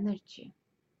just energy,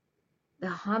 the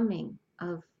humming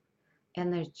of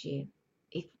energy.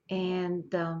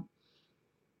 And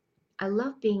I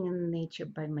love being in nature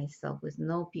by myself with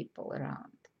no people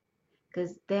around,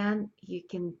 because then you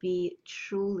can be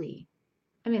truly,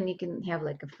 I mean, you can have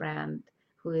like a friend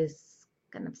who is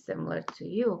kind of similar to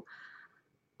you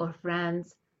or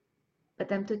friends,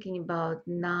 but I'm talking about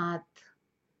not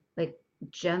like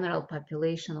general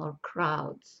population or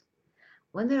crowds.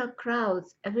 When there are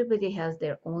crowds, everybody has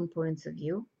their own points of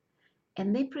view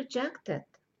and they project it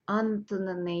onto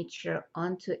the nature,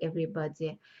 onto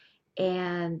everybody.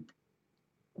 And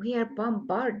we are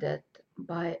bombarded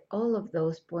by all of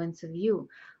those points of view,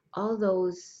 all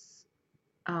those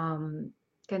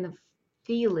kind of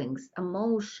feelings,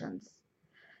 emotions,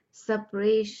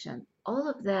 separation. All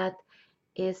of that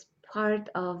is part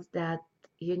of that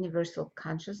universal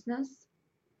consciousness.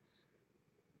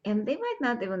 And they might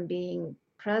not even be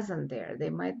present there, they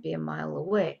might be a mile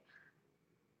away,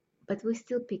 but we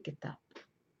still pick it up.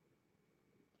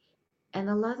 And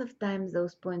a lot of times,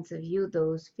 those points of view,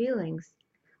 those feelings,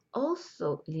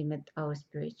 also limit our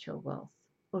spiritual wealth,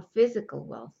 or physical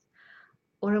wealth,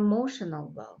 or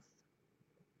emotional wealth.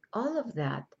 All of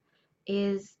that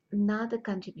is not a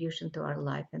contribution to our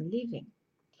life and living.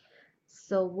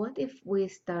 So, what if we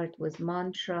start with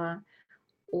mantra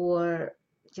or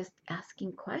just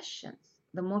asking questions?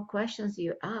 The more questions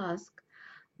you ask,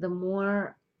 the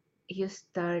more you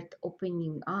start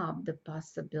opening up the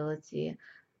possibility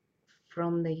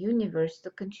from the universe to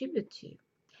contribute to you,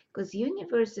 because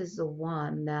universe is the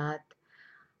one that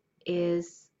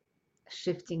is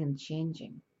shifting and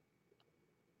changing.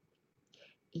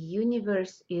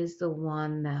 Universe is the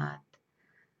one that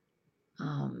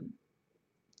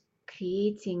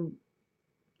creating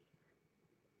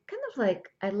kind of like,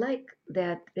 I like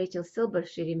that Rachel Silber,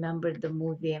 she remembered the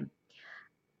movie,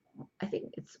 I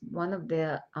think it's one of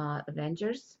the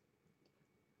Avengers,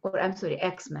 or I'm sorry,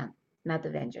 X-Men, not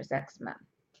Avengers, X-Men.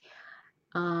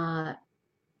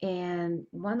 And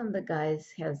one of the guys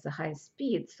has a high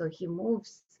speed, so he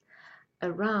moves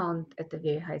around at a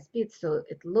very high speed, so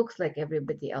it looks like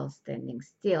everybody else standing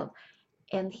still.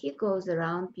 And he goes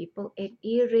around people at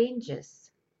ear ranges.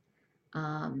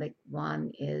 Like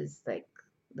one is like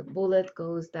the bullet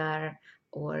goes there,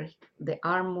 or the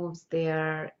arm moves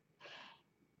there.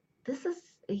 This is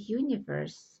a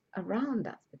universe around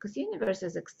us, because universe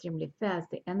is extremely fast.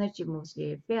 The energy moves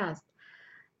very fast.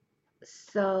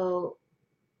 So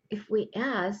if we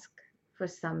ask for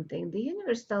something, the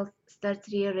universe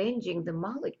starts rearranging the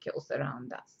molecules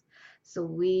around us so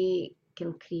we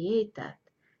can create that.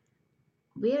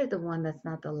 We are the one that's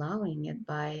not allowing it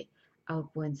by our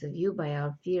points of view, by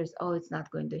our fears. Oh, it's not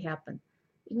going to happen.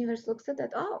 The universe looks at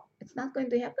that. Oh, it's not going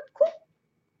to happen. Cool.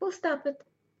 We'll stop it.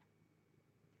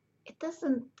 It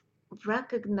doesn't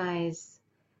recognize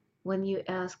when you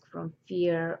ask from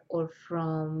fear or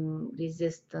from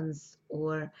resistance,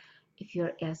 or if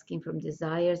you're asking from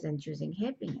desires and choosing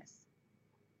happiness.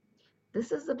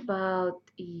 This is about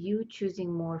you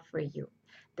choosing more for you.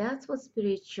 That's what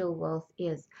spiritual wealth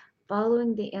is.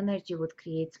 Following the energy, what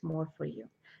creates more for you,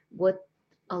 what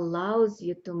allows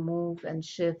you to move and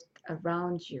shift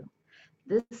around you.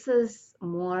 This is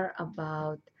more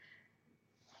about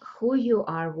who you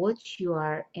are, what you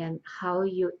are, and how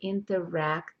you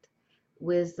interact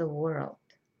with the world.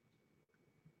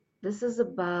 This is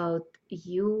about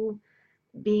you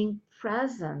being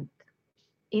present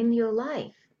in your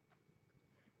life.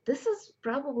 This is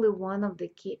probably one of the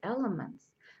key elements.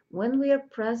 When we are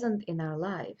present in our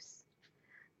lives,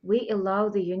 we allow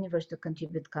the universe to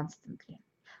contribute constantly.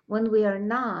 When we are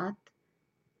not,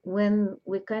 when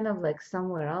we're kind of like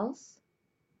somewhere else,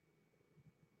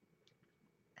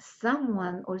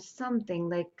 someone or something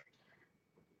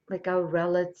like our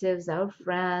relatives, our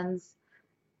friends,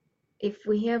 if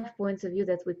we have points of view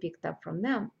that we picked up from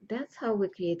them, that's how we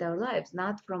create our lives,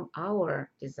 not from our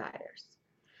desires,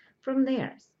 from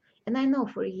theirs. And I know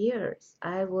for years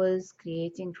I was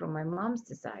creating from my mom's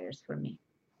desires for me.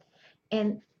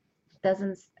 And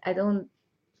I'm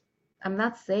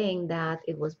not saying that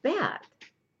it was bad.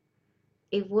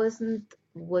 It wasn't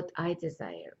what I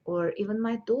desire. Or even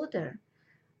my daughter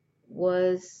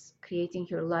was creating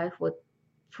her life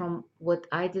from what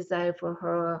I desired for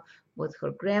her, what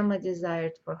her grandma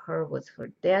desired for her, what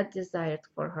her dad desired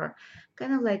for her.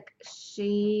 Kind of like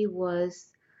she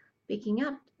was picking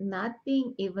up, not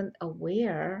being even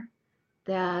aware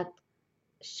that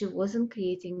she wasn't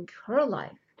creating her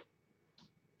life.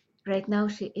 Right now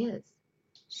she is.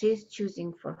 She's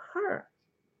choosing for her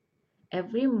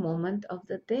every moment of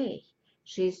the day.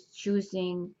 She's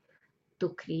choosing to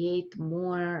create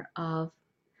more of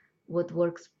what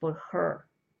works for her,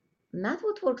 not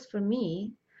what works for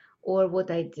me or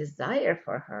what I desire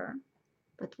for her,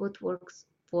 but what works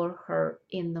for her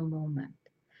in the moment.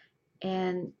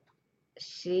 And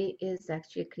she is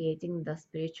actually creating the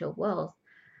spiritual wealth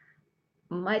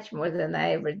much more than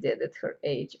I ever did at her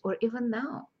age or even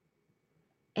now.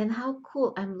 And how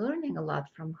cool. I'm learning a lot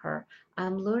from her.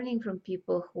 I'm learning from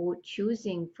people who are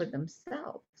choosing for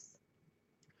themselves.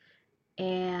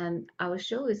 And our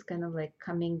show is kind of like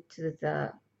coming to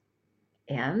the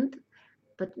end,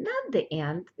 but not the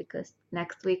end, because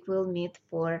next week we'll meet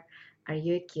for Are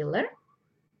You a Killer?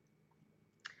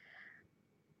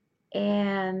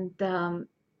 And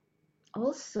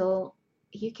also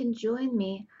you can join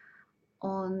me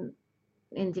in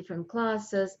different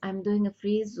classes. I'm doing a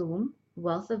free Zoom,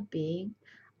 Wealth of Being,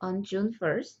 on June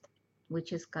 1st,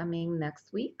 which is coming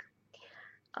next week.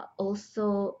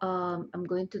 Also, I'm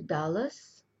going to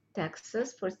Dallas,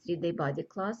 Texas for 3-day body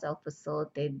class. I'll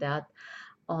facilitate that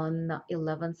on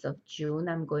 11th of June.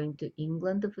 I'm going to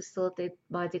England to facilitate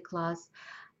body class.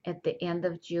 At the end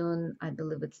of June, I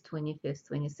believe it's 25th,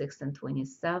 26th, and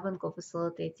 27th,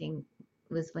 co-facilitating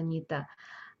with Vanita,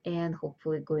 and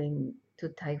hopefully going to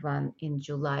Taiwan in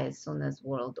July as soon as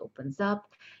world opens up,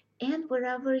 and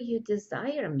wherever you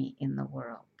desire me in the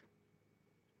world.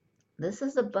 This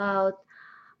is about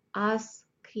us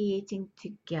creating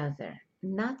together,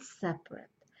 not separate.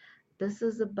 This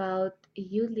is about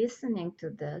you listening to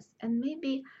this and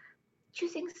maybe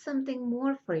choosing something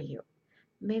more for you.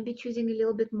 Maybe choosing a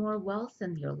little bit more wealth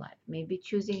in your life. Maybe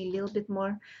choosing a little bit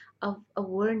more of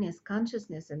awareness,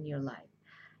 consciousness in your life.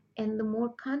 And the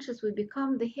more conscious we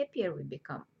become, the happier we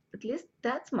become. At least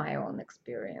that's my own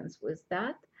experience with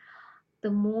that.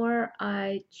 The more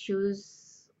I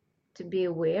choose to be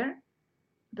aware,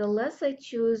 the less I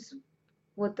choose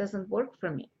what doesn't work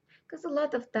for me. Because a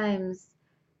lot of times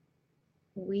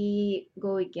we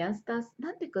go against us,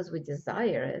 not because we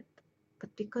desire it,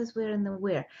 but because we're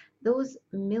unaware. Those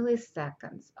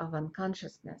milliseconds of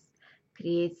unconsciousness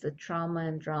creates the trauma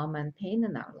and drama and pain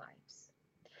in our lives.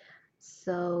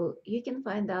 So you can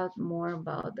find out more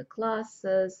about the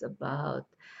classes, about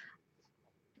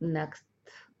next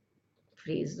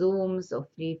free Zooms or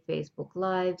free Facebook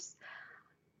Lives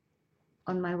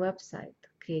on my website,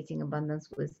 Creating Abundance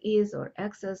with Ease, or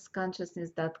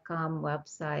accessconsciousness.com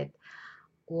website,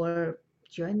 or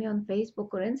join me on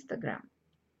Facebook or Instagram.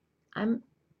 I'm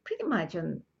pretty much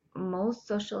on most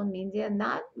social media,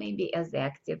 not maybe as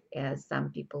active as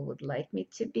some people would like me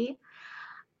to be,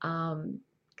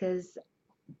 because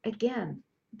again,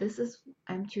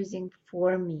 I'm choosing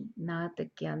for me, not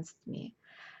against me.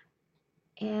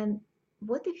 And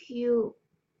what if you,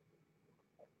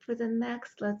 for the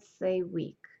next, let's say,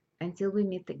 week, until we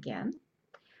meet again,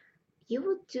 you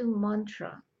would do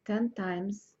mantra 10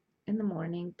 times in the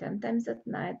morning, 10 times at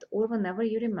night, or whenever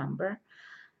you remember,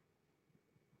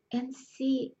 and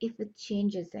see if it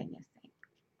changes anything.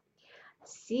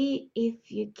 See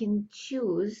if you can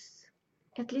choose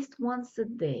at least once a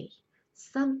day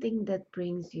something that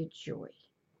brings you joy.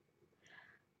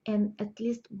 And at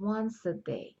least once a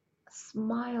day,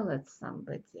 smile at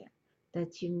somebody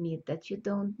that you meet that you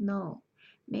don't know,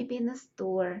 maybe in a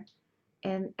store.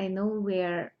 And I know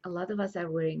where a lot of us are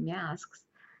wearing masks,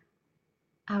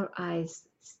 our eyes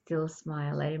still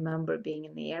smile. I remember being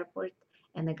in the airport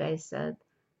and the guy said,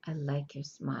 "I like your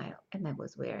smile," and I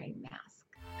was wearing a mask.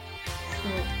 So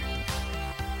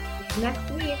next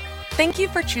week. Thank you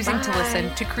for choosing to listen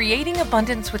to Creating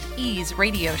Abundance with Ease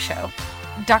radio show.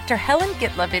 Dr. Helen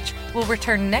Gitlovich will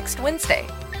return next Wednesday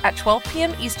at 12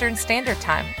 p.m. Eastern Standard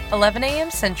Time, 11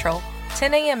 a.m. Central,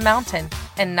 10 a.m. Mountain,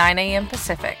 and 9 a.m.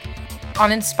 Pacific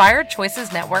on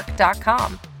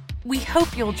InspiredChoicesNetwork.com. We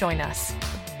hope you'll join us.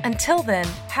 Until then,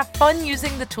 have fun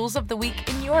using the tools of the week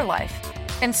in your life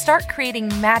and start creating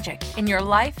magic in your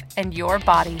life and your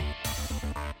body.